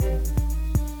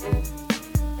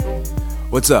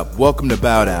What's up? Welcome to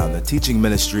Bow Down, the teaching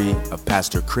ministry of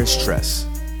Pastor Tress.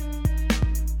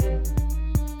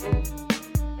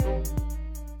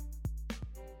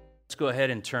 Let's go ahead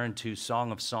and turn to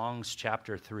Song of Songs,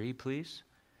 chapter 3, please.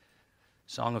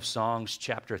 Song of Songs,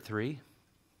 chapter 3.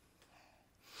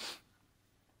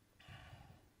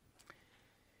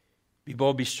 Be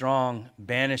bold, be strong,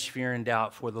 banish fear and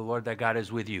doubt, for the Lord thy God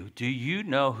is with you. Do you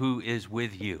know who is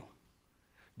with you?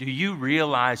 Do you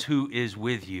realize who is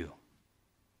with you?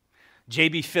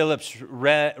 J.B. Phillips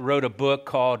wrote a book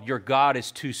called Your God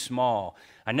is Too Small.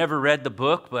 I never read the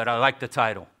book, but I like the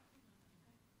title.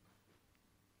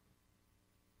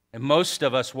 And most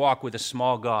of us walk with a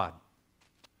small God.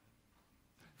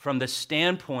 From the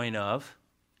standpoint of,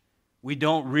 we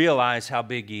don't realize how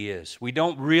big He is. We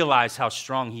don't realize how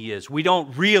strong He is. We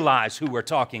don't realize who we're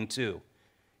talking to.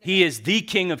 He is the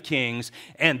King of Kings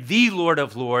and the Lord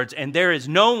of Lords, and there is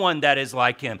no one that is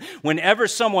like Him. Whenever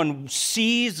someone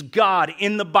sees God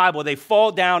in the Bible, they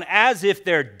fall down as if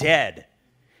they're dead,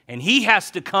 and He has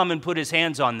to come and put His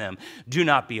hands on them. Do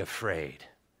not be afraid.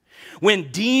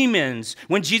 When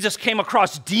Jesus came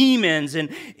across demons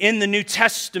in the New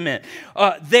Testament,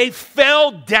 they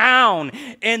fell down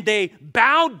and they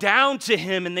bowed down to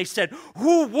Him and they said,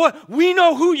 we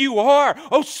know who you are,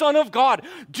 O Son of God.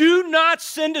 Do not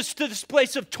send us to this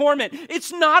place of torment.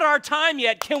 It's not our time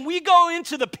yet. Can we go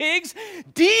into the pigs?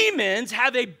 Demons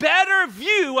have a better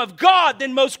view of God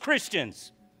than most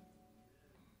Christians.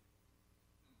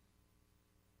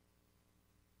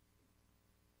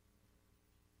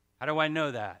 How do I know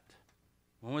that?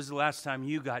 When was the last time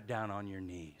you got down on your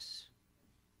knees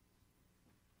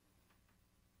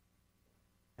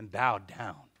and bowed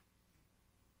down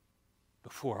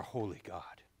before a holy God?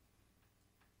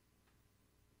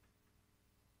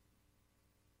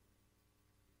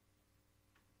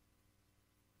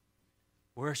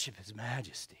 Worship His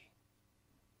majesty.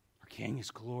 Our King is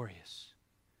glorious.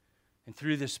 And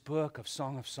through this book of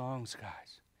Song of Songs,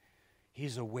 guys,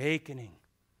 He's awakening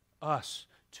us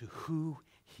to who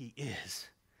He is.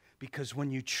 Because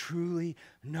when you truly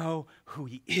know who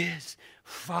He is,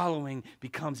 following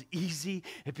becomes easy.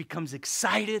 It becomes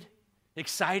exciting.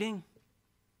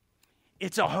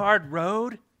 It's a hard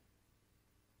road.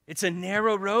 It's a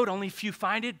narrow road. Only few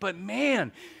find it. But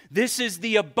man, this is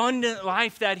the abundant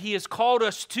life that He has called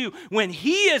us to when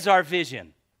He is our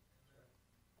vision.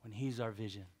 When He's our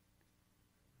vision.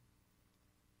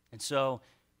 And so,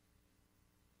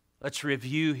 let's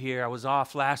review here. I was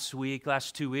off last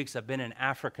 2 weeks. I've been in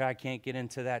Africa. I can't get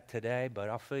into that today, but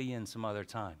I'll fill you in some other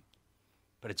time.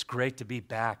 But it's great to be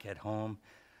back at home.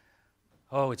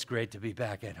 Oh, it's great to be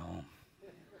back at home.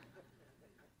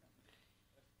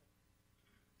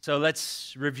 So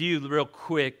let's review real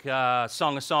quick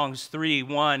Song of Songs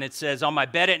 3:1. It says, on my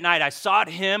bed at night I sought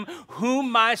Him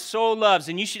whom my soul loves.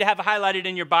 And you should have highlighted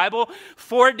in your Bible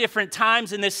 4 different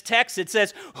times in this text. It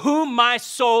says, whom my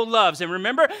soul loves. And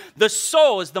remember, the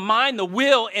soul is the mind, the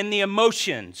will, and the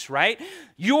emotions, right?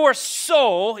 Your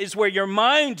soul is where your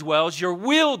mind dwells, your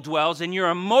will dwells, and your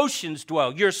emotions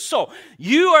dwell. Your soul.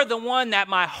 You are the one that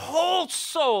my whole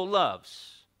soul loves.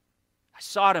 I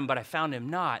sought Him, but I found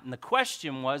Him not. And the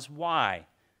question was, why?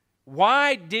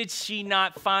 Why did she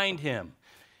not find Him?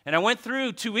 And I went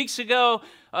through 2 weeks ago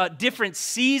different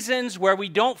seasons where we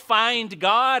don't find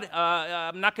God.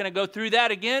 I'm not going to go through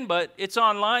that again, but it's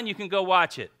online. You can go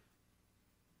watch it.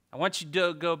 I want you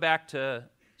to go back to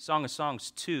Song of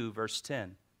Songs 2, verse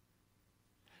 10.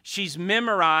 She's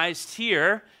memorized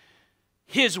here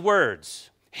His words.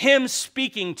 Him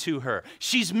speaking to her.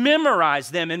 She's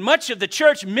memorized them, and much of the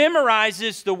church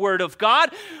memorizes the Word of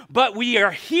God, but we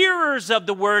are hearers of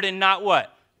the Word and not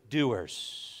what?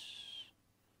 Doers.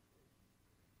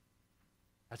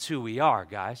 That's who we are,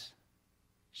 guys.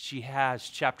 She has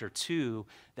chapter 2,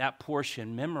 that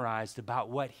portion memorized about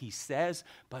what He says,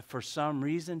 but for some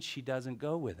reason she doesn't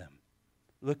go with Him.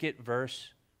 Look at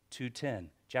verse 2:10.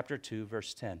 Chapter 2,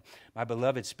 verse 10. My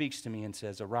beloved speaks to me and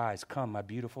says, arise, come, my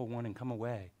beautiful one, and come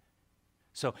away.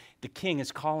 So the King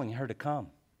is calling her to come.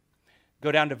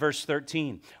 Go down to verse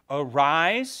 13.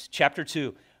 Arise, chapter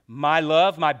 2, my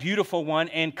love, my beautiful one,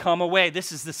 and come away.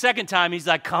 This is the second time He's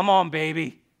like, come on,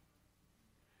 baby.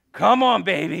 Come on,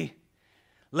 baby.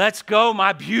 Let's go,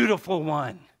 my beautiful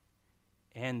one.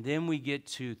 And then we get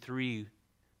to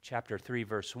chapter 3,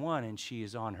 verse 1, and she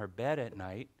is on her bed at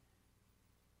night.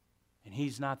 And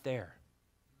He's not there.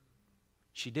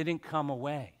 She didn't come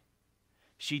away.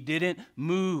 She didn't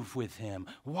move with Him.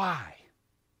 Why?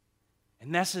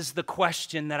 And this is the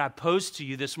question that I posed to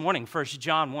you this morning, 1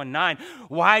 John 1:9.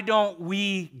 Why don't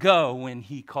we go when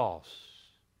He calls?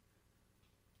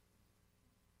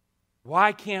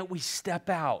 Why can't we step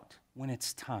out when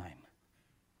it's time.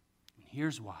 And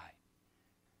here's why.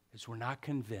 Is we're not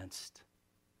convinced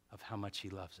of how much he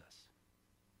loves us.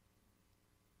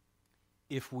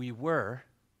 If we were,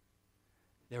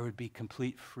 there would be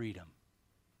complete freedom.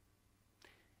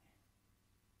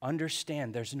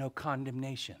 Understand there's no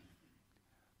condemnation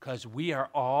because we are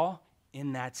all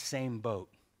in that same boat,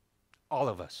 all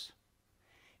of us.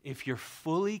 If you're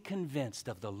fully convinced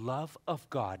of the love of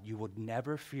God, you would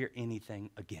never fear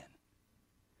anything again.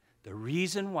 The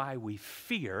reason why we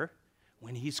fear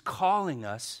when he's calling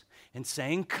us and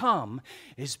saying, come,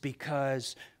 is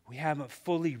because we haven't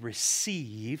fully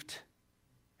received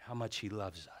how much he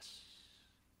loves us.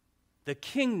 The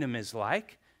kingdom is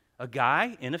like a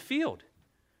guy in a field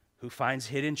who finds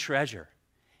hidden treasure.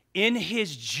 In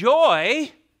his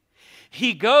joy,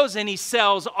 he goes and he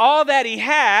sells all that he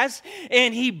has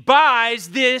and he buys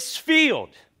this field.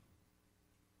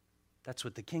 That's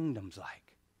what the kingdom's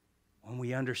like. When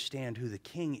we understand who the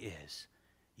king is.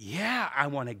 Yeah, I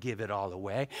want to give it all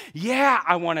away. Yeah,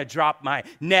 I want to drop my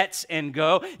nets and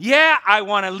go. Yeah, I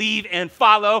want to leave and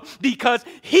follow because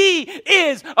he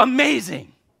is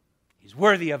amazing. He's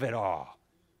worthy of it all.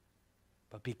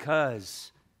 But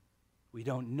because we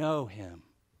don't know him,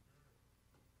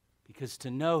 because to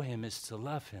know him is to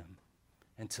love him,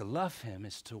 and to love him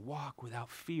is to walk without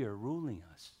fear ruling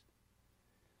us.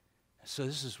 So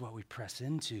this is what we press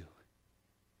into.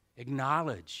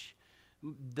 Acknowledge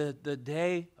the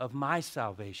day of my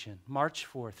salvation, March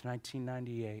 4th,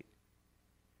 1998.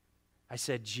 I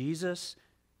said, Jesus,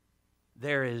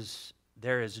 there is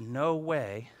no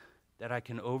way that I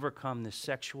can overcome this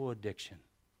sexual addiction.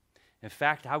 In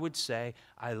fact, I would say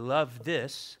I love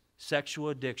this sexual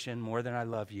addiction more than I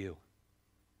love you.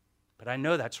 But I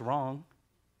know that's wrong.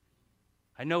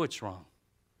 I know it's wrong.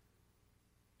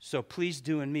 So please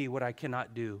do in me what I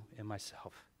cannot do in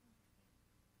myself.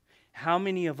 How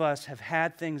many of us have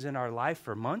had things in our life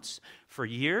for months, for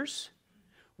years,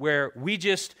 where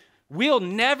we'll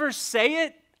never say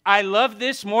it, I love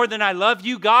this more than I love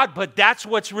you, God, but that's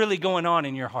what's really going on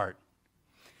in your heart.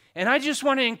 And I just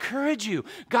want to encourage you,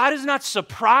 God is not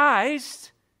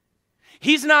surprised.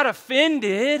 He's not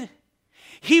offended.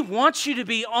 He wants you to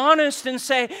be honest and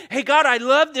say, hey, God, I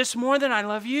love this more than I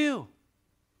love you.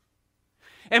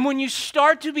 And when you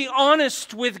start to be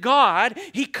honest with God,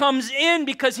 he comes in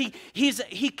because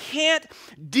he can't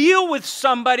deal with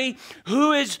somebody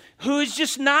who is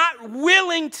just not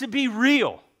willing to be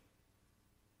real.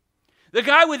 The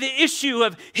guy with the issue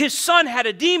of his son had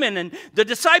a demon and the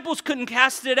disciples couldn't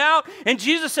cast it out. And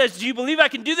Jesus says, do you believe I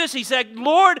can do this? He said,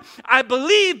 Lord, I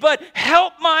believe, but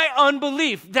help my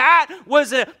unbelief. That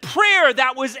was a prayer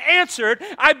that was answered.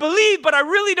 I believe, but I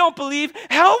really don't believe.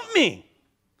 Help me.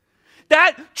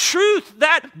 That truth,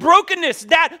 that brokenness,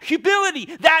 that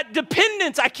humility, that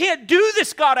dependence. I can't do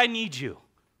this, God, I need you.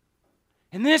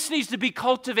 And this needs to be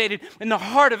cultivated in the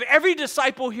heart of every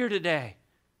disciple here today.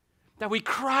 That we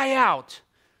cry out,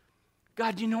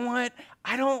 God, you know what?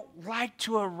 I don't like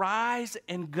to arise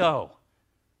and go.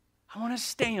 I want to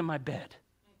stay in my bed.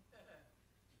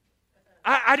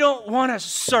 I don't want to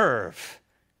serve.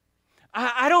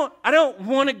 I don't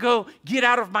want to go get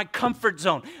out of my comfort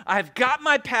zone. I've got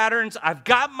my patterns. I've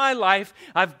got my life.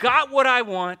 I've got what I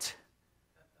want.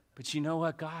 But you know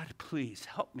what, God? Please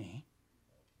help me.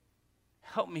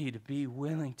 Help me to be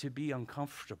willing to be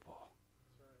uncomfortable.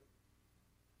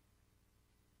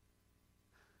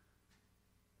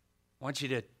 I want you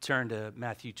to turn to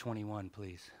Matthew 21,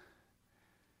 please.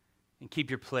 And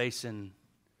keep your place in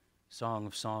Song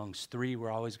of Songs 3. We're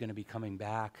always going to be coming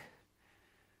back.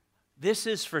 This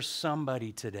is for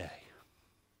somebody today.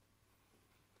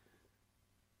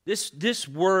 This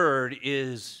word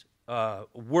is a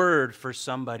word for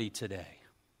somebody today.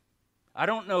 I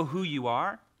don't know who you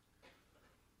are.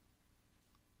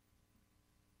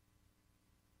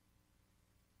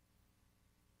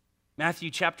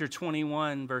 Matthew chapter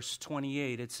 21, verse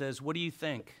 28, it says, what do you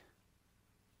think?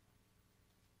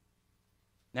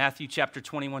 Matthew chapter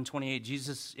 21, 28,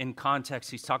 Jesus, in context,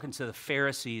 he's talking to the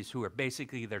Pharisees who are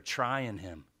basically, they're trying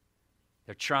him.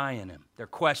 They're trying him. They're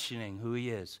questioning who he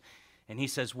is. And he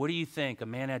says, what do you think? A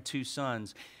man had 2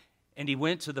 sons. And he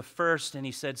went to the first and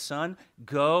he said, son,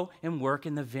 go and work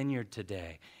in the vineyard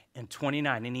today. And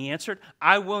 29, and he answered,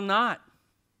 I will not.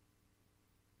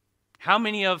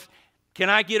 Can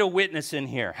I get a witness in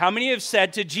here? How many have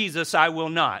said to Jesus, I will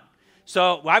not?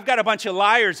 So I've got a bunch of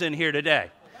liars in here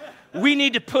today. We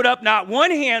need to put up not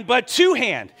 1 hand, but 2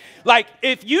 hands. Like,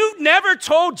 if you've never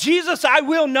told Jesus, I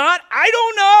will not, I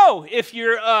don't know if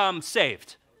you're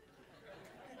saved.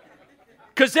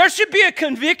 Because there should be a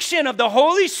conviction of the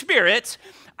Holy Spirit.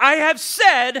 I have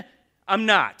said, I'm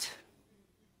not.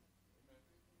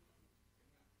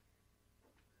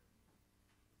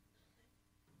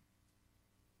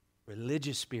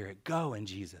 Religious spirit, go in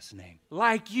Jesus' name.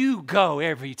 Like you go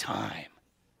every time.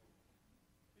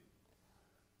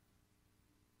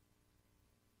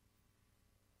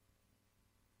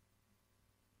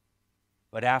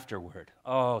 But afterward,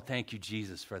 oh, thank you,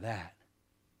 Jesus, for that.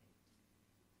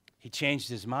 He changed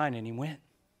his mind and he went.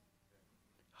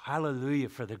 Hallelujah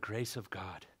for the grace of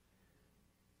God.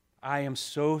 I am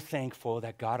so thankful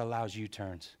that God allows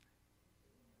U-turns.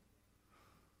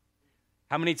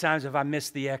 How many times have I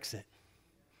missed the exit?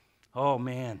 Oh,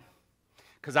 man.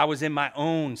 Because I was in my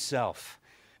own self.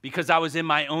 Because I was in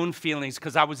my own feelings.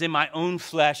 Because I was in my own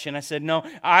flesh. And I said, no,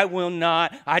 I will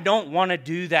not. I don't want to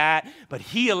do that. But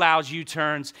he allows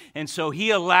U-turns. And so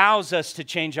he allows us to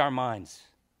change our minds.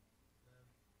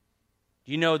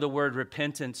 You know the word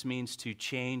repentance means to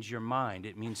change your mind.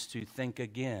 It means to think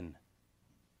again.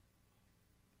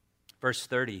 Verse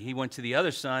 30, he went to the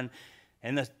other son,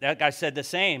 and that guy said the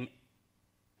same.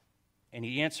 And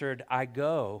he answered, I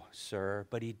go, sir,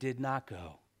 but he did not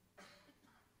go.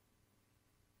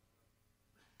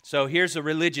 So here's a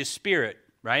religious spirit,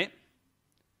 right?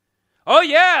 Oh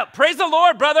yeah, praise the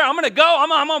Lord, brother. I'm going to go.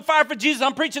 I'm on fire for Jesus.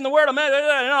 I'm preaching the word.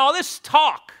 I'm all this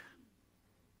talk.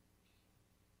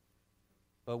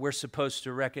 But we're supposed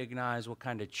to recognize what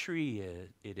kind of tree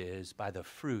it is by the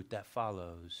fruit that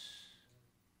follows.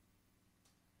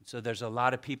 So there's a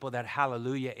lot of people that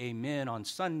hallelujah, amen on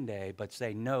Sunday, but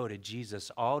say no to Jesus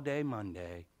all day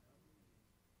Monday.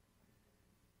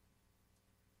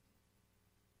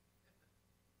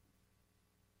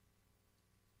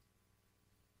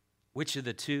 Which of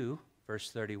the two,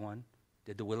 verse 31,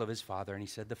 did the will of his Father? And he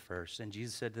said the first. And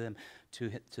Jesus said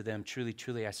to them, truly,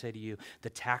 truly, I say to you,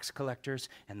 the tax collectors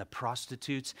and the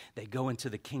prostitutes, they go into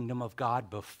the kingdom of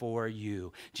God before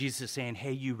you. Jesus is saying,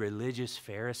 hey, you religious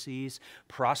Pharisees,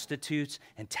 prostitutes,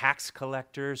 and tax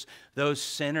collectors, those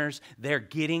sinners, they're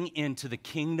getting into the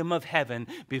kingdom of heaven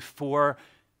before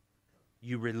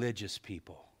you religious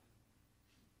people.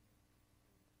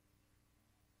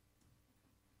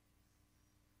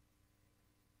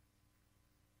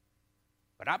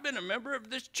 But I've been a member of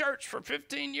this church for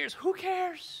 15 years. Who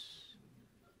cares?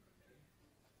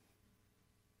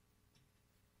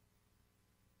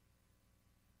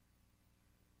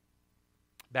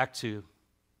 Back to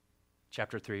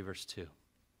chapter 3, verse 2.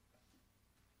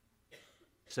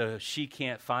 So she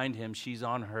can't find him. She's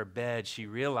on her bed. She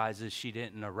realizes she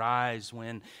didn't arise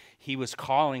when he was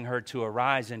calling her to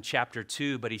arise in chapter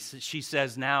 2, but she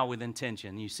says now with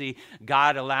intention. You see,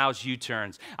 God allows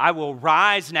U-turns. I will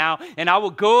rise now, and I will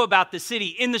go about the city,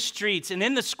 in the streets and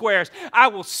in the squares. I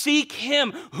will seek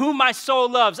him whom my soul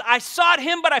loves. I sought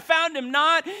him, but I found him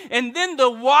not. And then the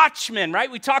watchmen,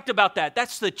 right? We talked about that.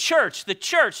 That's the church.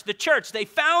 They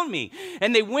found me,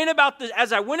 and they went about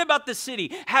as I went about the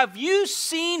city. Have you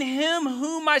seen him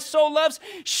whom my soul loves?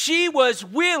 She was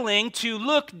willing to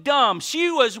look dumb.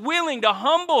 She was willing to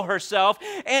humble herself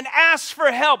and ask for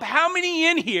help. How many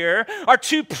in here are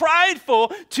too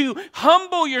prideful to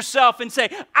humble yourself and say,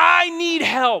 I need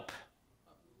help?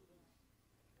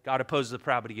 God opposes the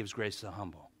proud, but he gives grace to the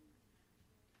humble.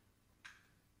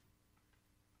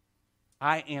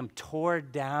 I am torn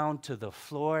down to the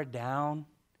floor down,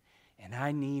 and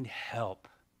I need help.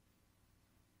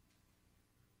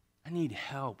 I need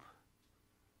help.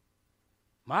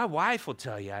 My wife will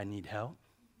tell you I need help.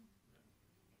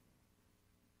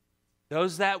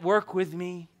 Those that work with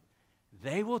me,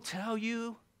 they will tell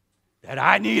you that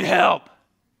I need help.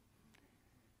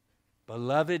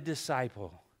 Beloved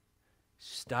disciple,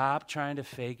 stop trying to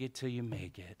fake it till you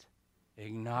make it.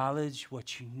 Acknowledge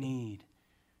what you need.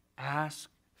 Ask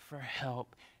for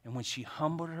help. And when she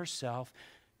humbled herself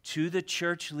to the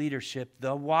church leadership,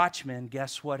 the watchman,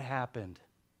 guess what happened?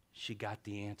 She got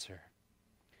the answer.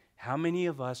 How many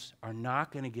of us are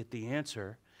not going to get the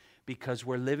answer because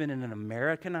we're living in an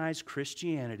Americanized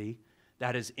Christianity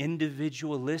that is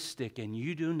individualistic, and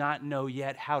you do not know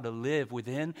yet how to live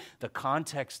within the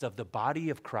context of the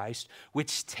body of Christ,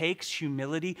 which takes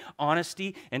humility,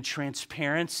 honesty, and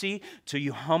transparency till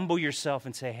you humble yourself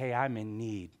and say, hey, I'm in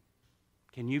need.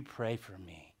 Can you pray for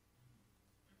me?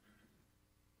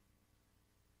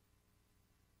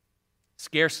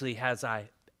 Scarcely had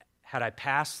I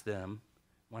passed them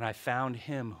when I found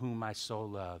him whom my soul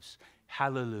loves.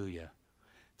 Hallelujah.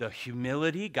 The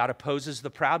humility, God opposes the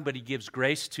proud, but he gives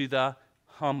grace to the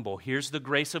humble. Here's the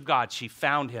grace of God. She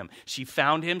found him. She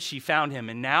found him. She found him.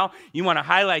 And now you want to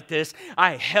highlight this.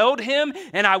 I held him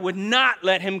and I would not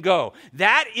let him go.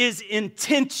 That is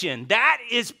intention. That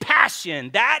is passion.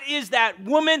 That is that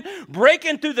woman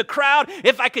breaking through the crowd.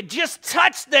 If I could just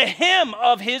touch the hem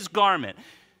of his garment.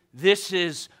 This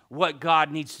is what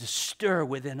God needs to stir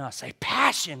within us. A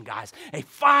passion, guys. A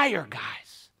fire,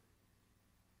 guys.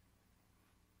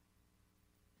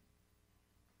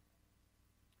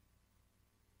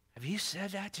 Have you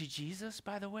said that to Jesus,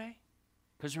 by the way?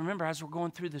 Because remember, as we're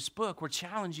going through this book, we're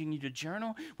challenging you to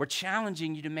journal. We're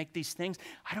challenging you to make these things.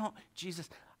 Jesus,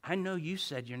 I know you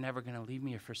said you're never going to leave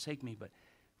me or forsake me, but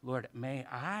Lord, may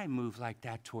I move like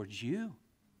that towards you.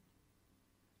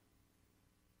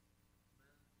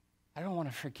 I don't want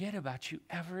to forget about you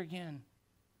ever again.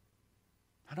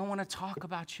 I don't want to talk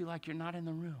about you like you're not in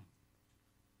the room.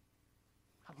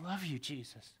 I love you,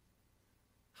 Jesus.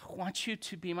 I want you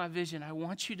to be my vision. I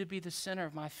want you to be the center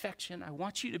of my affection. I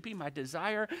want you to be my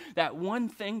desire. That one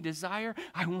thing, desire.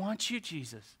 I want you,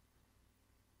 Jesus.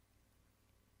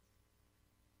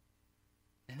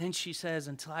 And then she says,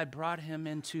 until I brought him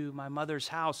into my mother's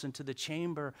house, into the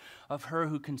chamber of her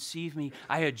who conceived me,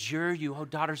 I adjure you, O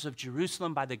daughters of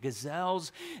Jerusalem, by the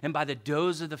gazelles and by the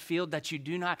does of the field, that you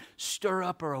do not stir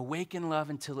up or awaken love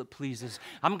until it pleases.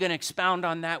 I'm going to expound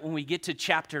on that when we get to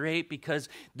chapter 8, because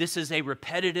this is a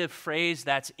repetitive phrase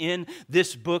that's in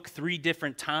this book 3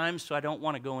 different times, so I don't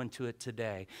want to go into it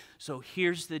today. So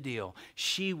here's the deal.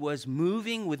 She was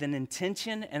moving with an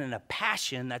intention and a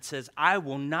passion that says, I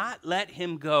will not let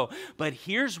him go. But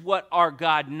here's what our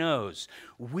God knows.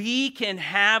 We can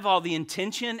have all the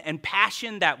intention and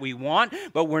passion that we want,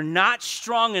 but we're not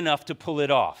strong enough to pull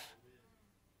it off.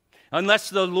 Unless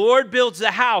the Lord builds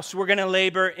the house, we're going to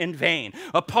labor in vain.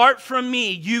 Apart from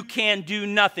me, you can do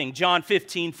nothing. John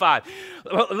 15:5.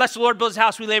 Unless the Lord builds the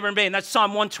house, we labor in vain. That's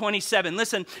Psalm 127.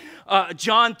 Listen,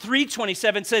 John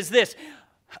 3:27 says this.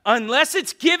 Unless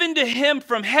it's given to him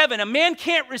from heaven, a man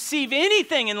can't receive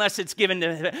anything unless it's given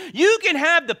to him. You can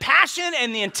have the passion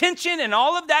and the intention and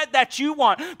all of that you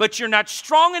want, but you're not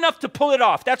strong enough to pull it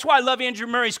off. That's why I love Andrew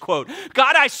Murray's quote.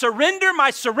 God, I surrender my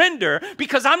surrender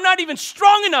because I'm not even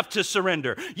strong enough to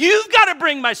surrender. You've got to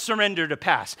bring my surrender to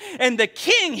pass. And the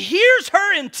king hears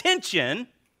her intention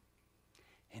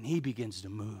and he begins to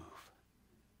move.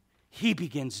 He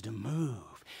begins to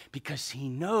move because he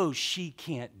knows she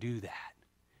can't do that.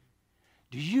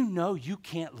 Do you know you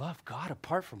can't love God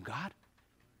apart from God?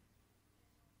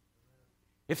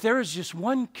 If there is just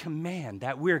one command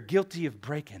that we're guilty of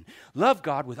breaking, love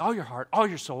God with all your heart, all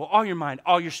your soul, all your mind,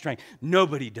 all your strength.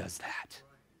 Nobody does that.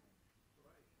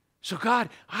 So God,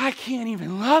 I can't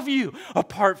even love you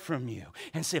apart from you.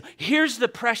 And so here's the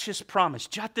precious promise.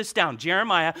 Jot this down.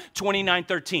 Jeremiah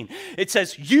 29:13. It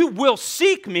says, you will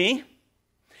seek me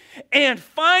and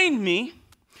find me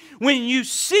when you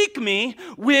seek me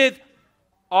with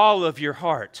all of your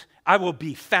heart. I will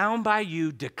be found by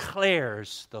you,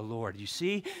 declares the Lord. You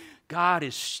see, God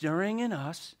is stirring in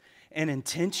us an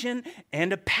intention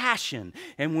and a passion.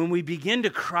 And when we begin to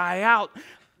cry out,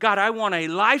 God, I want a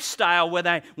lifestyle when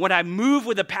I move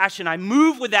with a passion, I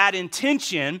move with that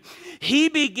intention, he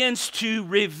begins to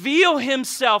reveal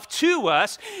himself to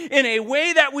us in a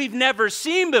way that we've never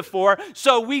seen before.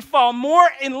 So we fall more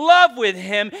in love with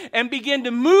him and begin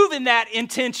to move in that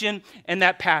intention and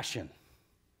that passion.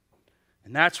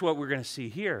 And that's what we're going to see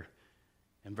here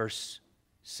in verse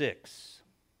 6.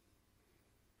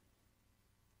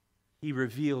 He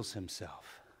reveals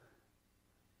himself.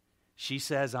 She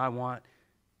says, I want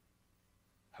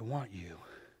you,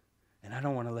 and I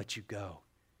don't want to let you go.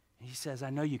 And he says, I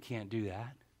know you can't do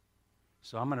that,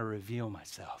 so I'm going to reveal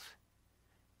myself.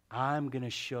 I'm going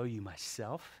to show you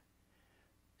myself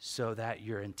so that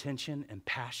your intention and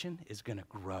passion is going to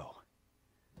grow.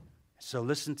 So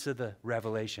listen to the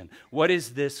revelation. What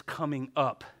is this coming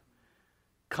up?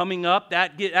 Coming up,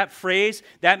 that phrase,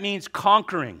 that means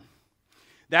conquering.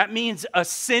 That means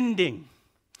ascending.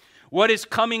 What is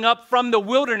coming up from the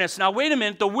wilderness? Now, wait a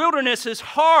minute. The wilderness is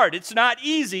hard. It's not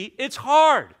easy. It's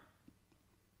hard.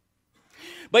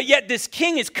 But yet this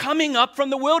king is coming up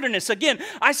from the wilderness. Again,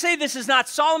 I say this is not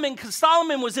Solomon because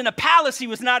Solomon was in a palace. He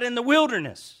was not in the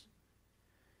wilderness.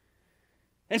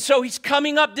 And so he's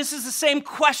coming up. This is the same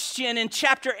question in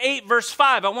chapter 8, verse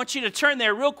 5. I want you to turn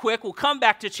there real quick. We'll come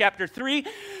back to chapter 3.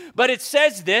 But it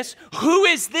says this, who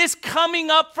is this coming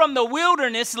up from the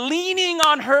wilderness leaning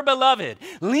on her beloved?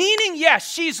 Leaning, yes,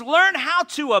 she's learned how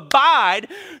to abide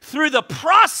through the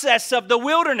process of the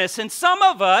wilderness. And some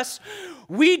of us,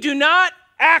 we do not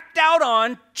act out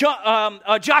on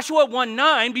Joshua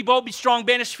 1:9, be bold, be strong,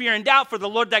 banish fear and doubt, for the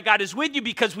Lord thy God is with you,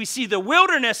 because we see the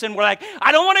wilderness and we're like,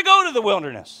 I don't want to go to the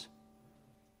wilderness.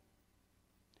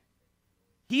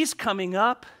 He's coming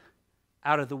up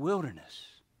out of the wilderness.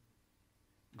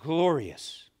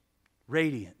 Glorious,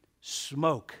 radiant,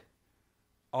 smoke,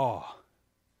 awe.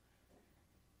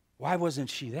 Why wasn't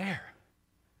she there?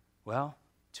 Well,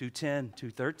 2:10,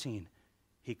 2:13.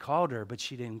 He called her, but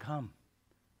she didn't come.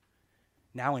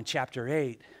 Now in chapter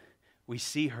 8, we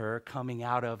see her coming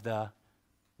out of the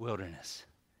wilderness.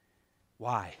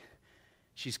 Why?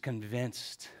 She's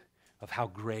convinced of how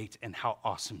great and how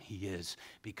awesome he is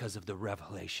because of the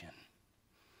revelation.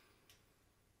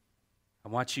 I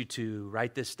want you to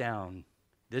write this down.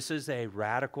 This is a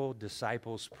radical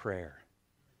disciple's prayer.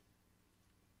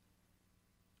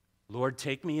 Lord,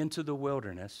 take me into the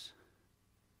wilderness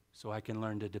so I can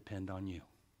learn to depend on you.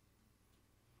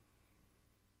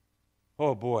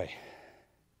 Oh boy.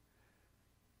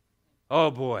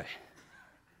 Oh boy.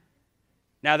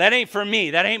 Now that ain't for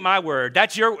me. That ain't my word.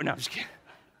 That's your. No, I'm just kidding.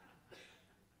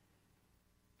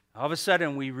 All of a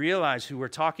sudden we realize who we're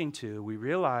talking to. We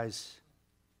realize,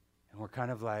 and we're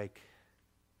kind of like,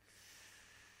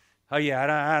 oh yeah,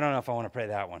 I don't know if I want to pray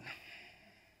that one.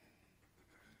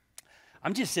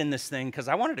 I'm just in this thing because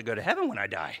I wanted to go to heaven when I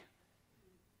die.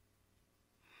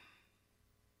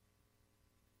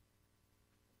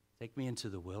 Take me into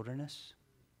the wilderness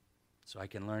so I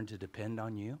can learn to depend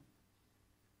on you.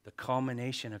 The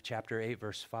culmination of chapter 8,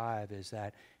 verse 5 is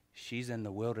that she's in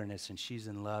the wilderness and she's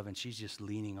in love and she's just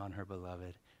leaning on her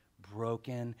beloved,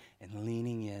 broken and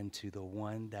leaning into the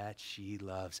one that she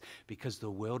loves, because the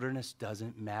wilderness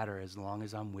doesn't matter as long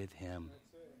as I'm with him.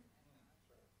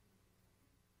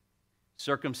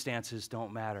 Circumstances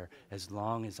don't matter as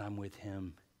long as I'm with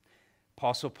him.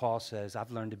 Apostle Paul says,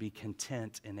 I've learned to be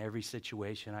content in every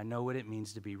situation. I know what it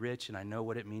means to be rich, and I know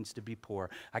what it means to be poor.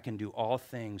 I can do all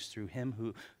things through him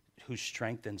who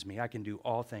strengthens me. I can do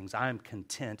all things. I am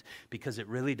content because it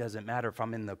really doesn't matter if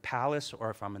I'm in the palace or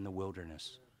if I'm in the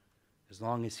wilderness, as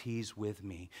long as he's with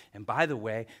me. And by the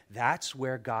way, that's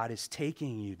where God is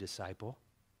taking you, disciple.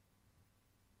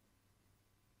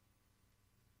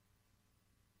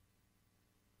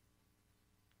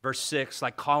 Verse 6,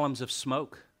 like columns of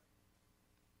smoke.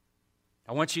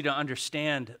 I want you to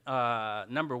understand,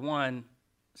 number one,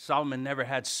 Solomon never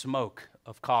had smoke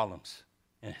of columns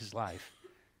in his life.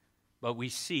 But we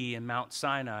see in Mount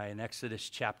Sinai in Exodus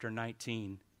chapter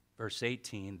 19, verse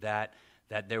 18, that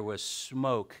there was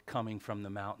smoke coming from the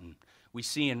mountain. We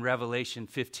see in Revelation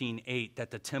 15:8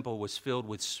 that the temple was filled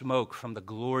with smoke from the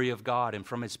glory of God and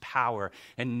from his power,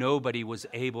 and nobody was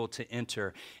able to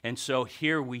enter. And so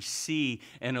here we see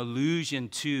an allusion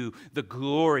to the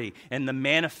glory and the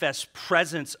manifest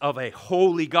presence of a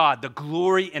holy God, the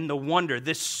glory and the wonder,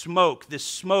 this smoke.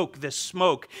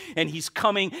 And he's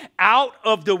coming out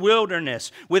of the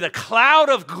wilderness with a cloud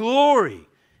of glory.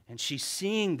 And she's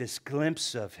seeing this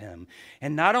glimpse of him.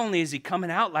 And not only is he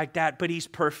coming out like that, but he's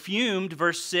perfumed,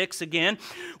 verse 6 again,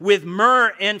 with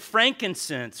myrrh and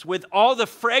frankincense, with all the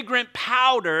fragrant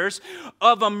powders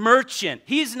of a merchant.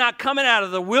 He's not coming out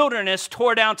of the wilderness,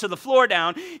 tore down to the floor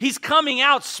down. He's coming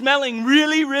out smelling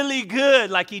really, really good,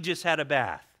 like he just had a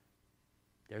bath.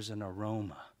 There's an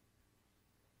aroma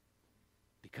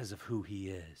because of who he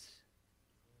is.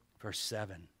 Verse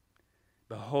 7,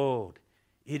 behold,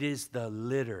 it is the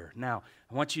litter. Now,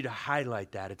 I want you to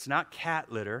highlight that. It's not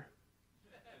cat litter.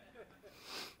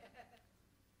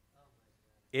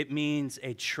 It means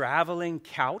a traveling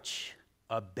couch,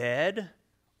 a bed,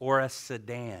 or a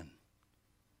sedan.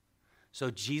 So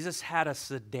Jesus had a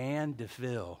sedan to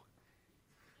fill.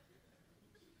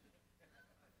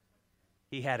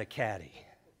 He had a caddy.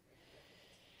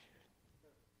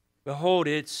 Behold,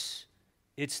 it's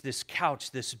this couch,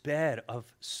 this bed of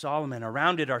Solomon.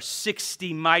 Around it are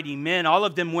 60 mighty men, all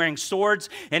of them wearing swords,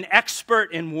 an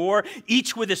expert in war,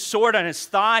 each with a sword on his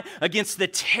thigh against the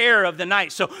terror of the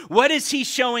night. So what is he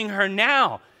showing her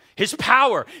now? His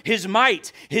power, his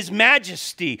might, his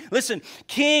majesty. Listen,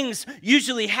 kings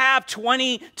usually have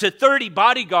 20 to 30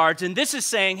 bodyguards, and this is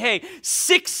saying, hey,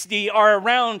 60 are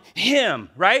around him,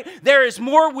 right? There is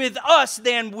more with us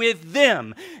than with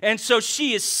them. And so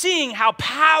she is seeing how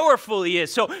powerful he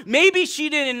is. So maybe she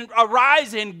didn't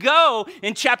arise and go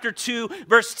in chapter 2,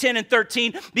 verse 10 and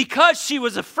 13, because she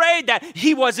was afraid that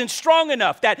he wasn't strong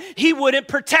enough, that he wouldn't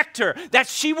protect her, that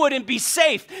she wouldn't be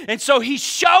safe. And so he's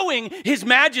showing his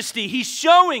majesty. He's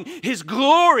showing his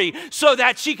glory so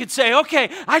that she could say, okay,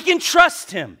 I can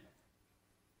trust him.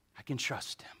 I can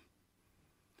trust him.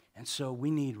 And so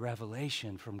we need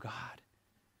revelation from God.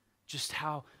 Just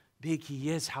how big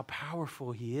he is, how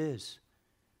powerful he is.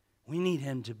 We need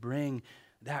him to bring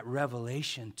that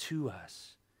revelation to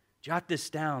us. Jot this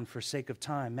down for sake of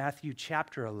time. Matthew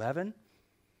chapter 11,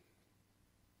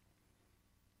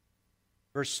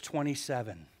 verse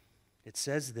 27. It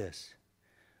says this.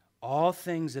 All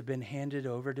things have been handed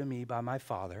over to me by my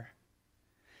Father,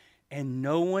 And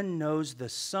no one knows the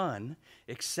Son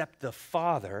except the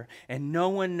Father, and no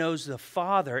one knows the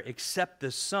Father except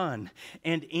the Son,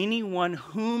 and anyone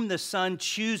whom the Son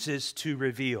chooses to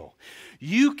reveal.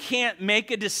 You can't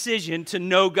make a decision to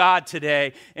know God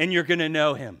today, and you're going to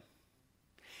know Him.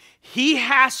 He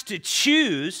has to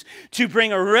choose to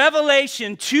bring a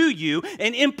revelation to you,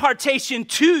 an impartation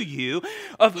to you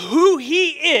of who He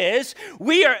is.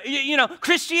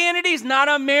 Christianity is not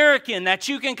American, that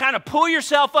you can kind of pull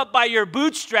yourself up by your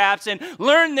bootstraps and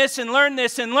learn this and learn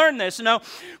this and learn this. No,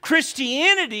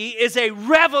 Christianity is a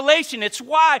revelation. It's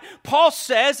why Paul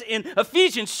says in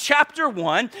Ephesians chapter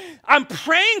 1, I'm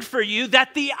praying for you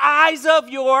that the eyes of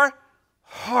your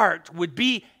heart would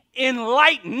be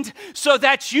enlightened so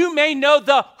that you may know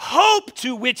the hope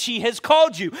to which He has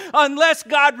called you. Unless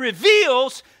God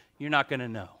reveals, you're not going to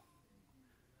know.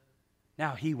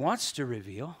 Now, He wants to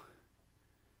reveal,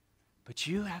 but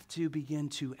you have to begin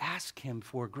to ask Him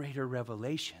for greater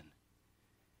revelation.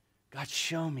 God,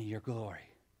 show me your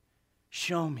glory.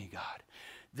 Show me, God.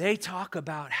 They talk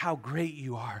about how great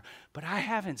you are, but I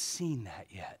haven't seen that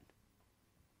yet.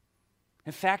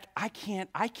 In fact, I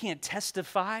can't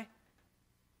testify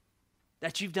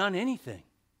that you've done anything.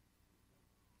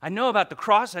 I know about the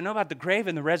cross, I know about the grave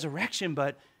and the resurrection,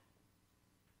 but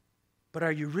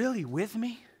are you really with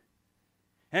me?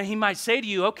 And He might say to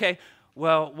you, okay,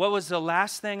 well, what was the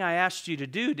last thing I asked you to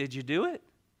do? Did you do it?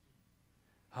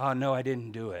 Oh, no, I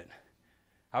didn't do it.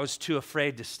 I was too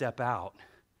afraid to step out.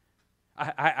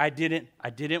 I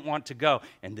didn't want to go.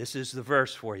 And this is the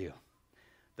verse for you.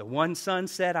 The one son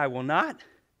said, I will not,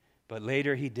 but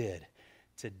later he did.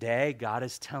 Today, God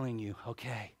is telling you,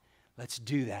 okay, let's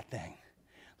do that thing.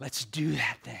 Let's do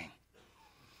that thing.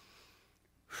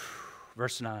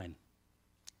 Verse 9.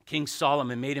 King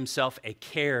Solomon made himself a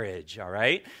carriage, all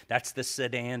right? That's the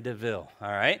sedan de ville,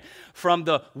 all right? From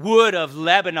the wood of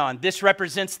Lebanon. This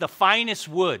represents the finest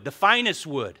wood, the finest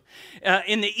wood.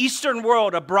 In the Eastern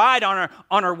world, a bride on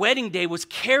her wedding day was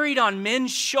carried on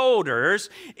men's shoulders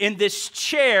in this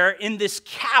chair, in this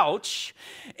couch.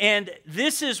 And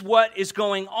this is what is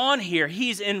going on here.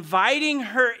 He's inviting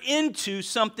her into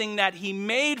something that He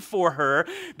made for her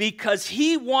because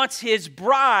He wants His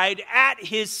bride at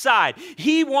His side.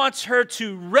 He wants her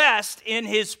to rest in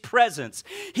His presence.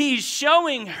 He's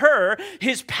showing her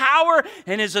His power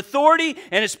and His authority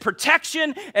and His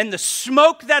protection and the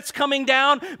smoke that's coming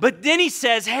down. But then He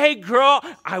says, hey girl,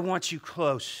 I want you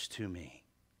close to me.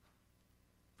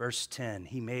 Verse 10,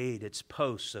 He made its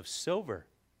posts of silver,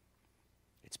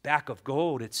 its back of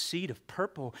gold, its seat of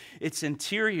purple, its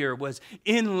interior was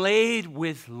inlaid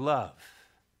with love.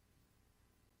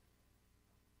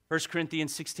 1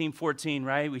 Corinthians 16:14,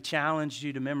 right? We challenged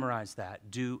you to memorize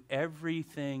that. Do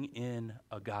everything in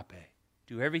agape.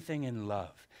 Do everything in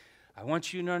love. I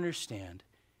want you to understand,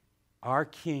 our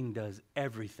King does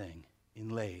everything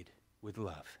inlaid with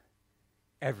love.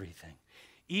 Everything.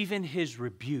 Even His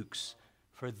rebukes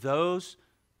for those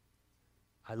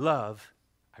I love,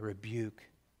 I rebuke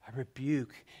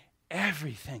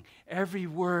everything. Every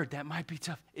word that might be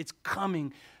tough, it's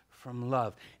coming from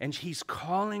love. And He's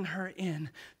calling her in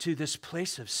to this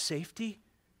place of safety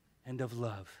and of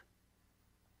love.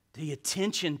 The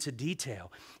attention to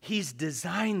detail. He's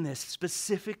designed this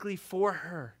specifically for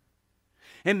her.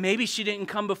 And maybe she didn't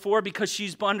come before because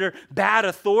she's under bad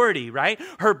authority, right?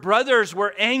 Her brothers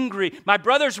were angry. My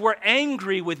brothers were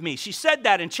angry with me. She said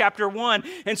that in chapter 1.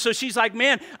 And so she's like,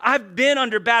 man, I've been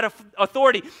under bad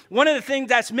authority. One of the things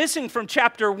that's missing from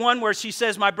chapter 1 where she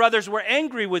says, my brothers were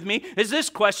angry with me, is this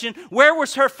question, where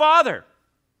was her father?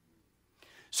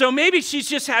 So maybe she's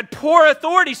just had poor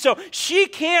authority, so she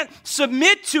can't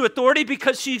submit to authority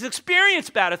because she's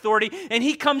experienced bad authority. And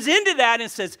He comes into that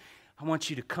and says, I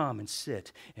want you to come and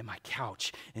sit in my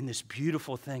couch in this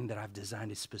beautiful thing that I've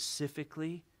designed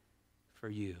specifically for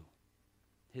you.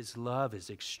 His love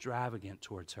is extravagant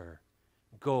towards her.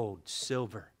 Gold,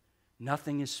 silver,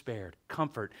 nothing is spared.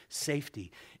 Comfort,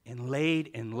 safety, inlaid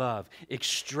in love.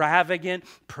 Extravagant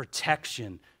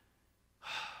protection.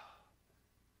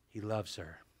 He loves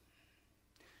her.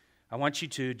 I want you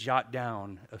to jot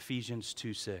down Ephesians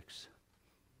 2:6.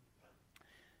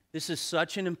 This is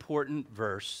such an important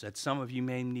verse that some of you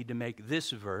may need to make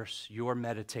this verse your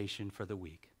meditation for the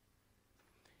week.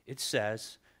 It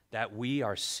says that we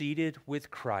are seated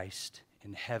with Christ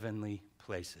in heavenly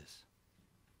places.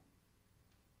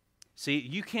 See,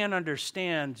 you can't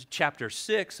understand chapter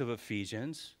 6 of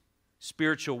Ephesians,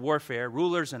 spiritual warfare,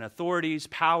 rulers and authorities,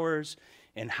 powers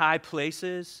in high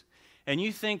places, and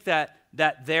you think that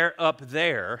they're up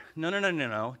there.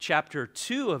 No. Chapter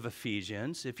 2 of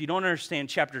Ephesians, if you don't understand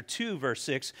chapter 2, verse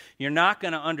 6, you're not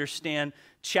going to understand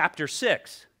chapter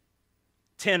 6.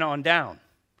 10 on down.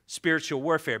 Spiritual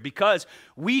warfare. Because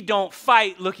we don't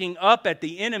fight looking up at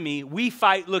the enemy, we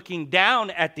fight looking down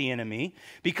at the enemy.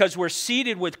 Because we're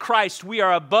seated with Christ, we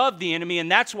are above the enemy.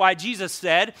 And that's why Jesus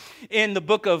said in the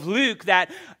book of Luke that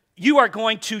you are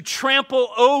going to trample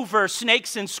over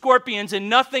snakes and scorpions and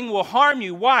nothing will harm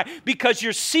you. Why? Because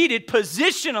you're seated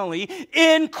positionally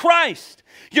in Christ.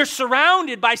 You're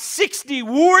surrounded by 60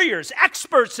 warriors,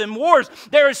 experts in wars.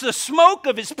 There is the smoke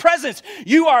of his presence.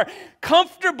 You are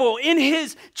comfortable in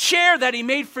his chair that he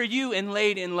made for you and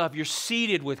laid in love. You're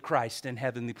seated with Christ in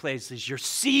heavenly places. You're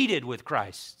seated with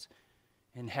Christ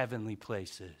in heavenly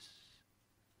places.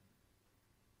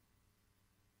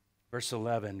 Verse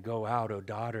 11, go out, O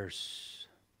daughters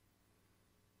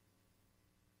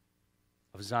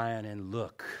of Zion, and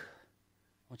look.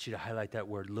 I want you to highlight that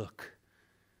word, look.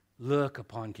 Look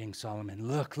upon King Solomon.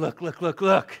 Look, look, look, look,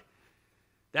 look.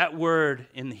 That word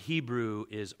in the Hebrew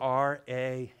is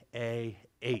R-A-A-H.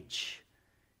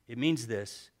 It means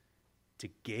this, to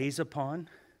gaze upon,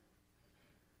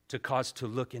 to cause to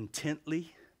look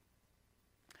intently.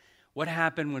 What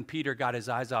happened when Peter got his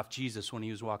eyes off Jesus when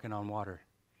he was walking on water?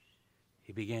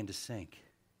 He began to sink.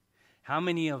 How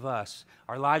many of us,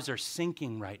 our lives are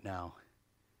sinking right now?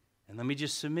 And let me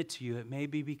just submit to you, it may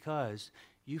be because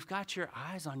you've got your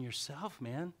eyes on yourself,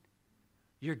 man.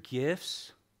 Your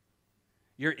gifts,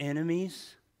 your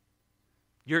enemies,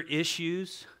 your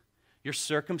issues, your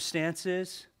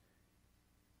circumstances.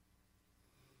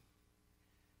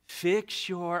 Fix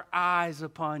your eyes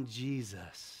upon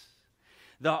Jesus,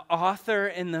 the author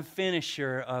and the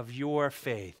finisher of your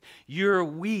faith. You're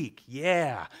weak,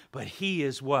 yeah, but he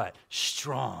is what?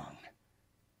 Strong.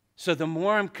 So the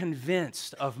more I'm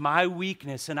convinced of my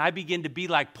weakness and I begin to be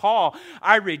like Paul,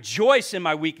 I rejoice in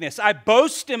my weakness. I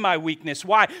boast in my weakness.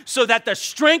 Why? So that the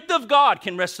strength of God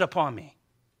can rest upon me.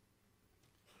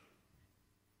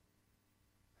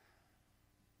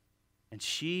 And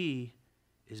she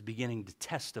is beginning to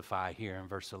testify here in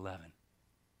verse 11.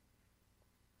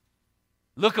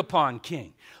 Look upon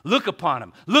King. Look upon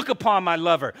him. Look upon my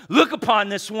lover. Look upon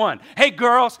this one. Hey,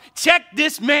 girls, check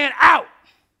this man out.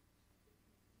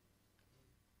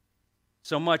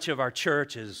 So much of our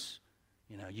church is,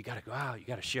 you got to go out, you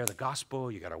got to share the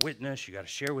gospel, you got to witness, you got to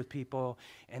share with people,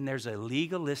 and there's a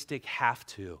legalistic have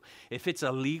to. If it's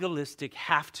a legalistic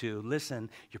have to, listen,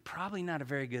 you're probably not a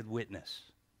very good witness.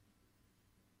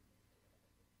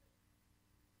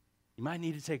 You might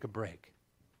need to take a break.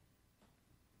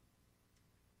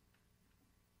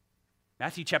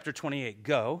 Matthew chapter 28,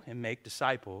 go and make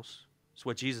disciples. That's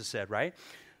what Jesus said, right?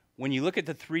 When you look at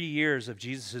the 3 years of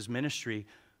Jesus' ministry,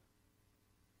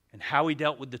 and how he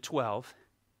dealt with the 12,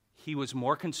 he was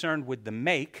more concerned with the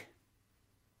make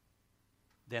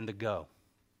than the go.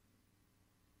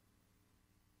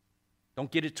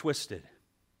 Don't get it twisted.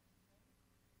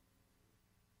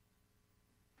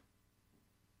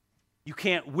 You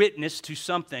can't witness to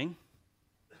something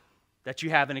that you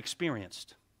haven't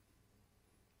experienced.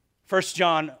 1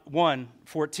 John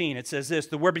 1:14, it says this,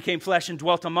 the Word became flesh and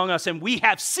dwelt among us, and we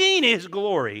have seen His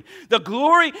glory. The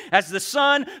glory as the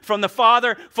Son from the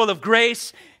Father, full of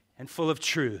grace and full of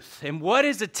truth. And what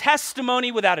is a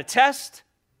testimony without a test?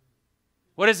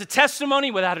 What is a testimony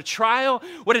without a trial?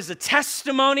 What is a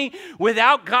testimony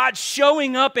without God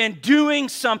showing up and doing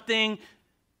something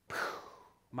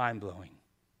mind-blowing?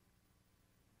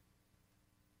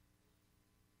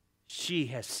 She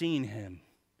has seen Him.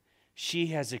 She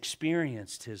has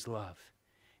experienced His love,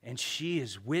 and she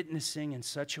is witnessing in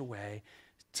such a way,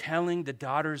 telling the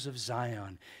daughters of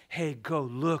Zion, hey, go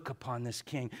look upon this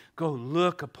King. Go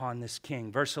look upon this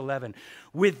King. Verse 11,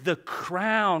 with the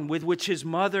crown with which his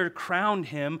mother crowned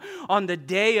him on the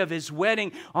day of his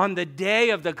wedding, on the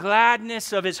day of the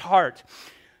gladness of his heart.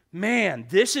 Man,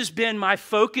 this has been my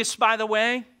focus, by the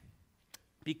way,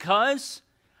 because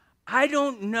I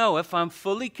don't know if I'm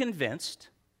fully convinced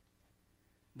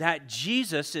that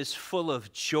Jesus is full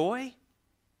of joy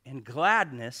and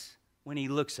gladness when He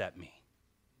looks at me.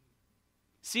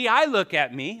 See, I look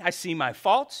at me, I see my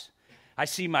faults, I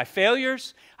see my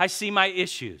failures, I see my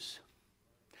issues.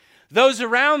 Those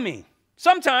around me,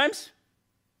 sometimes,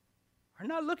 are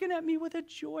not looking at me with a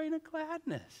joy and a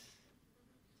gladness.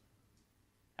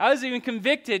 I was even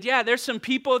convicted, there's some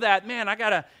people that, man, I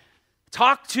got to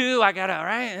talk to,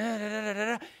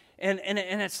 right? And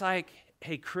it's like,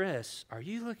 hey, Chris, are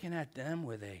you looking at them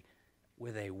with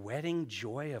a wedding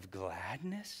joy of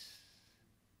gladness?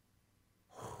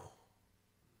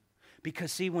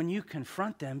 Because see, when you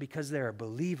confront them because they're a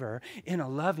believer in a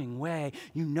loving way,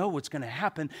 you know what's going to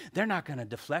happen. They're not going to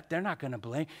deflect. They're not going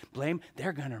to blame.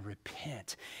 They're going to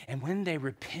repent. And when they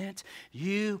repent,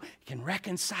 you can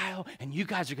reconcile, and you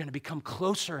guys are going to become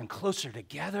closer and closer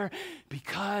together.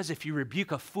 Because if you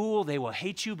rebuke a fool, they will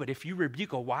hate you. But if you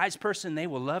rebuke a wise person, they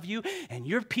will love you. And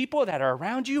your people that are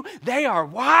around you, they are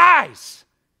wise.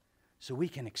 So we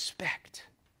can expect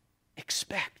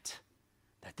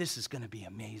that this is going to be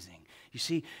amazing. You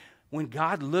see, when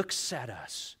God looks at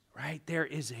us, right, there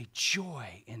is a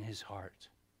joy in his heart.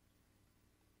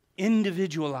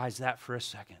 Individualize that for a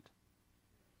second.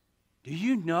 Do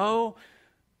you know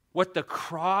what the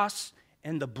cross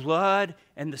and the blood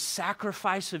and the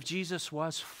sacrifice of Jesus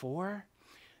was for?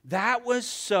 That was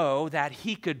so that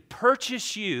he could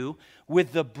purchase you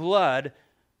with the blood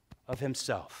of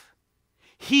himself.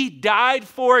 He died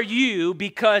for you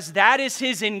because that is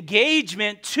his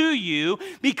engagement to you,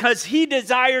 because he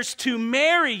desires to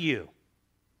marry you.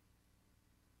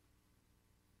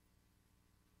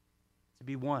 To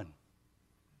be one.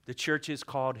 The church is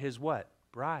called his what?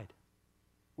 Bride.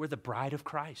 We're the bride of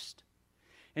Christ.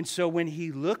 And so when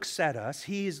he looks at us,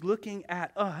 he is looking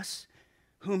at us,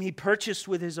 whom he purchased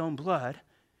with his own blood,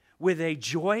 with a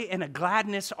joy and a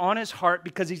gladness on his heart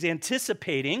because he's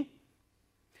anticipating.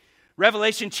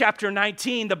 Revelation chapter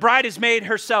 19, the bride has made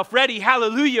herself ready.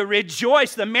 Hallelujah,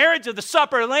 rejoice. The marriage of the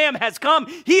supper lamb has come.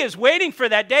 He is waiting for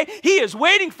that day. He is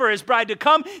waiting for his bride to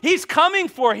come. He's coming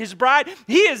for his bride.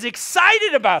 He is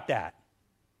excited about that.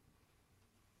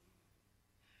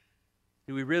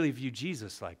 Do we really view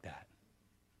Jesus like that?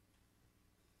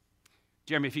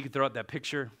 Jeremy, if you could throw up that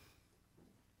picture.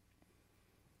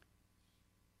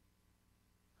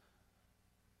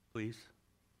 Please.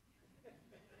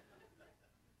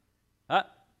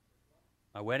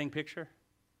 My wedding picture?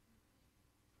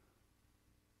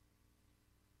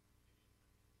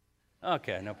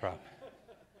 Okay, no problem.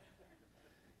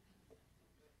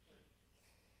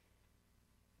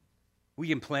 We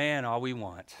can plan all we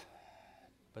want,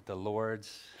 but the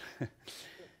Lord's...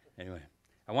 Anyway,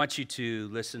 I want you to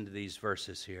listen to these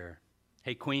verses here.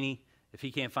 Hey, Queenie, if he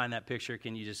can't find that picture,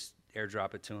 can you just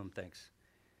airdrop it to him? Thanks.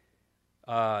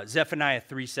 Zephaniah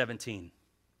 3:17.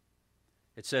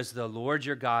 It says, the Lord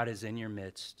your God is in your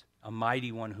midst, a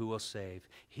mighty one who will save.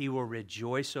 He will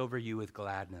rejoice over you with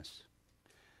gladness.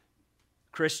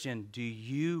 Christian, do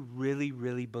you really,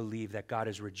 really believe that God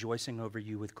is rejoicing over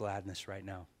you with gladness right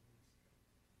now?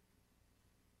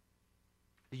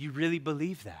 Do you really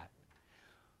believe that?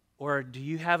 Or do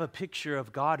you have a picture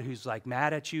of God who's like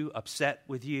mad at you, upset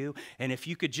with you, and if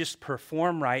you could just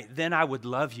perform right, then I would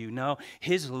love you? No,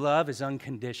 his love is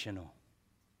unconditional.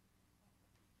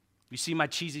 You see my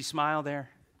cheesy smile there?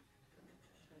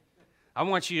 I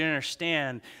want you to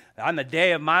understand, on the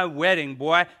day of my wedding,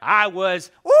 boy, I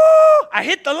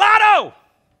hit the lotto.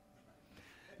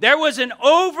 There was an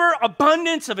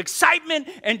overabundance of excitement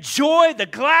and joy, the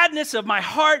gladness of my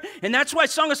heart. And that's why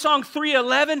Song of Songs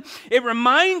 3:11, it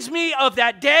reminds me of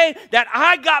that day that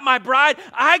I got my bride,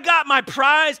 I got my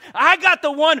prize, I got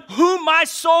the one whom my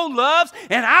soul loves.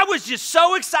 And I was just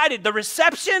so excited. The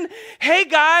reception, hey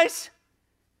guys,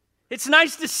 it's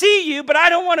nice to see you, but I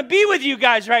don't want to be with you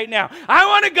guys right now. I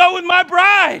want to go with my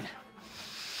bride.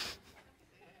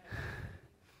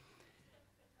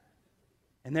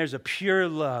 And there's a pure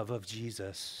love of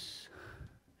Jesus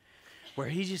where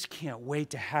he just can't wait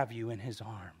to have you in his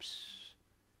arms.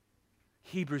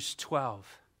 Hebrews 12,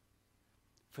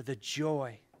 for the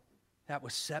joy that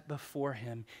was set before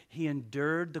him, he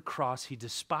endured the cross. He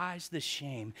despised the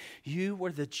shame. You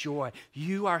were the joy.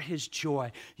 You are his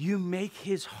joy. You make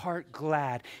his heart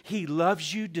glad. He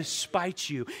loves you despite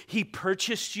you. He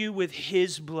purchased you with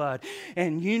his blood.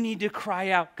 And you need to cry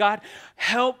out, God,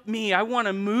 help me. I want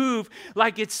to move,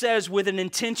 like it says, with an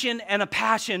intention and a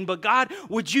passion. But God,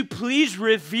 would you please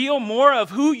reveal more of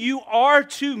who you are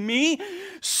to me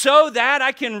so that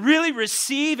I can really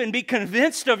receive and be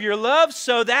convinced of your love,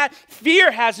 so that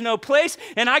fear has no place,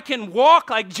 and I can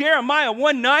walk like Jeremiah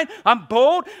 1:9. I'm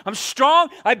bold, I'm strong,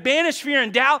 I banish fear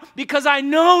and doubt because I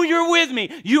know you're with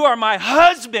me. You are my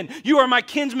husband. You are my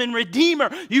kinsman redeemer.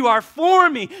 You are for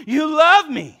me. You love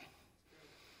me.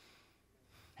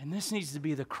 And this needs to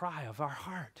be the cry of our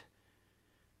heart,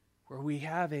 where we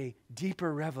have a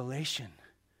deeper revelation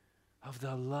of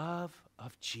the love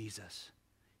of Jesus.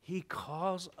 He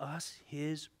calls us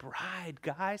his bride,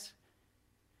 guys.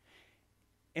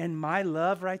 And my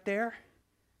love right there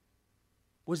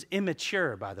was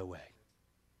immature, by the way.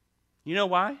 You know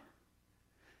why?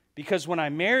 Because when I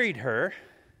married her,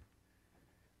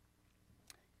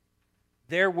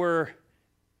 there were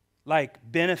like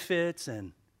benefits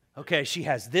and Okay, she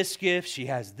has this gift, she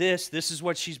has this is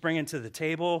what she's bringing to the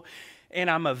table, and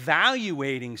I'm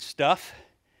evaluating stuff.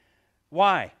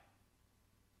 Why?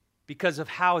 Because of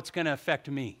how it's going to affect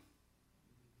me.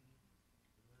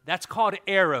 That's called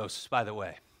eros, by the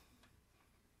way.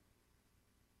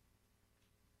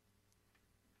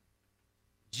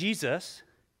 Jesus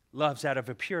loves out of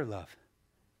a pure love.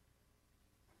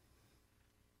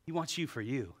 He wants you for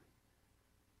you.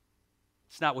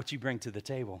 It's not what you bring to the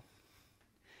table.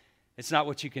 It's not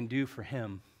what you can do for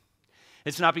him.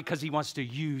 It's not because he wants to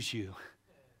use you.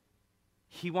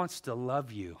 He wants to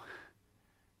love you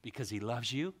because he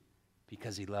loves you,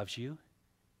 because he loves you,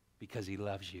 because he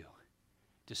loves you.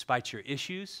 Despite your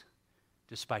issues,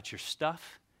 despite your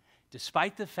stuff,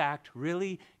 despite the fact,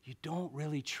 really, you don't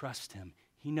really trust him.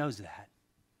 He knows that.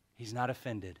 He's not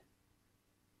offended.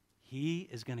 He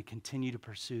is going to continue to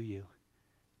pursue you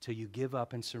till you give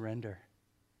up and surrender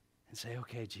and say,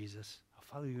 okay, Jesus, I'll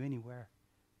follow you anywhere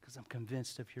because I'm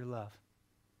convinced of your love.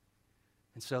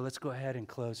 And so let's go ahead and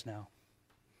close now.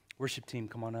 Worship team,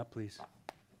 come on up, please.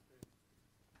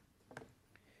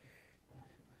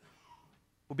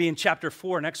 We'll be in chapter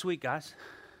 4 next week, guys.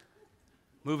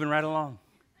 Moving right along.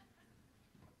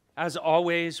 As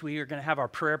always, we are going to have our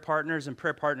prayer partners. And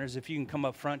prayer partners, if you can come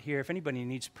up front here. If anybody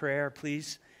needs prayer,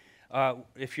 please.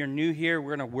 If you're new here,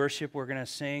 we're going to worship. We're going to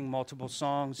sing multiple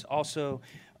songs. Also,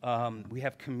 we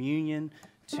have communion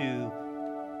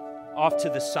off to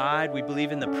the side. We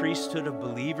believe in the priesthood of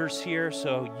believers here.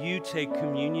 So you take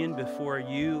communion before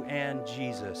you and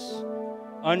Jesus.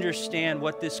 Understand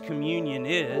what this communion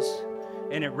is.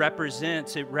 And it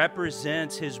represents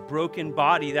his broken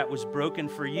body that was broken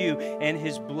for you and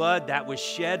his blood that was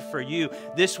shed for you.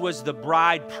 This was the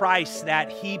bride price that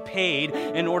he paid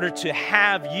in order to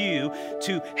have you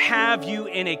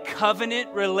in a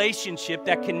covenant relationship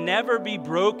that can never be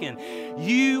broken.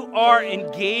 You are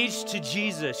engaged to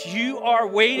Jesus. You are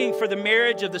waiting for the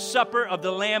marriage of the supper of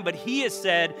the Lamb, but he has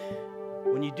said,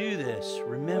 when you do this,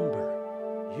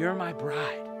 remember, you're my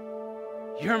bride.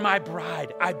 You're my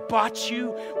bride. I bought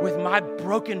you with my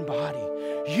broken body.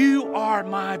 You are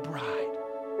my bride.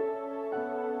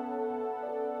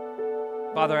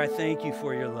 Father, I thank you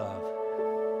for your love.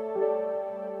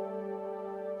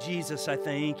 Jesus, I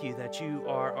thank you that you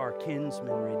are our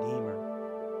kinsman redeemer.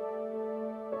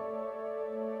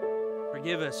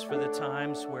 Forgive us for the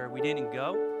times where we didn't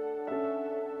go.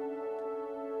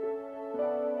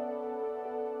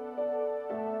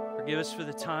 Forgive us for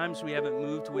the times we haven't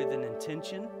moved with an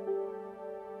intention.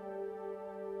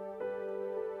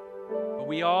 But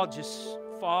we all just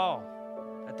fall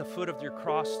at the foot of your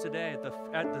cross today, at the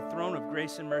throne of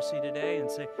grace and mercy today, and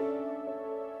say,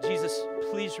 Jesus,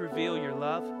 please reveal your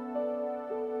love.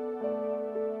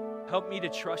 Help me to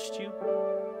trust you.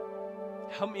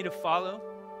 Help me to follow.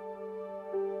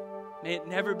 May it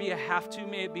never be a have to,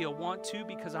 may it be a want to,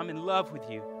 because I'm in love with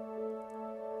you.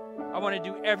 I want to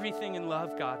do everything in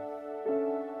love, God.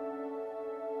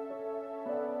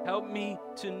 Help me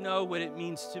to know what it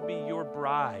means to be your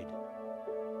bride.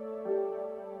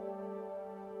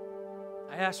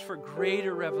 I ask for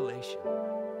greater revelation.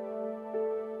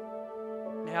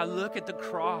 May I look at the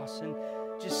cross and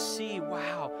just see,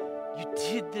 wow, you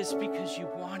did this because you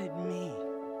wanted me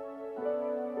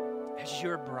as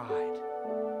your bride.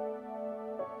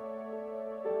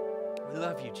 We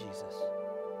love you, Jesus.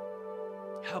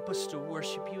 Help us to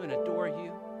worship you and adore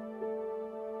you.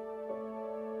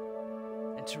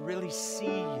 And to really see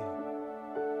you.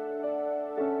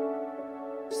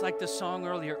 It's like the song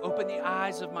earlier, open the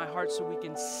eyes of my heart so we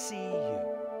can see you.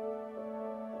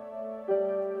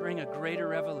 Bring a greater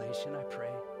revelation, I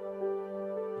pray.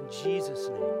 In Jesus'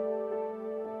 name,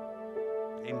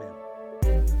 amen.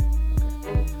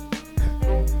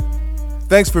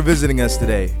 Thanks for visiting us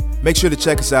today. Make sure to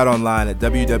check us out online at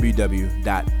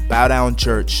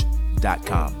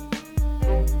www.bowdownchurch.com.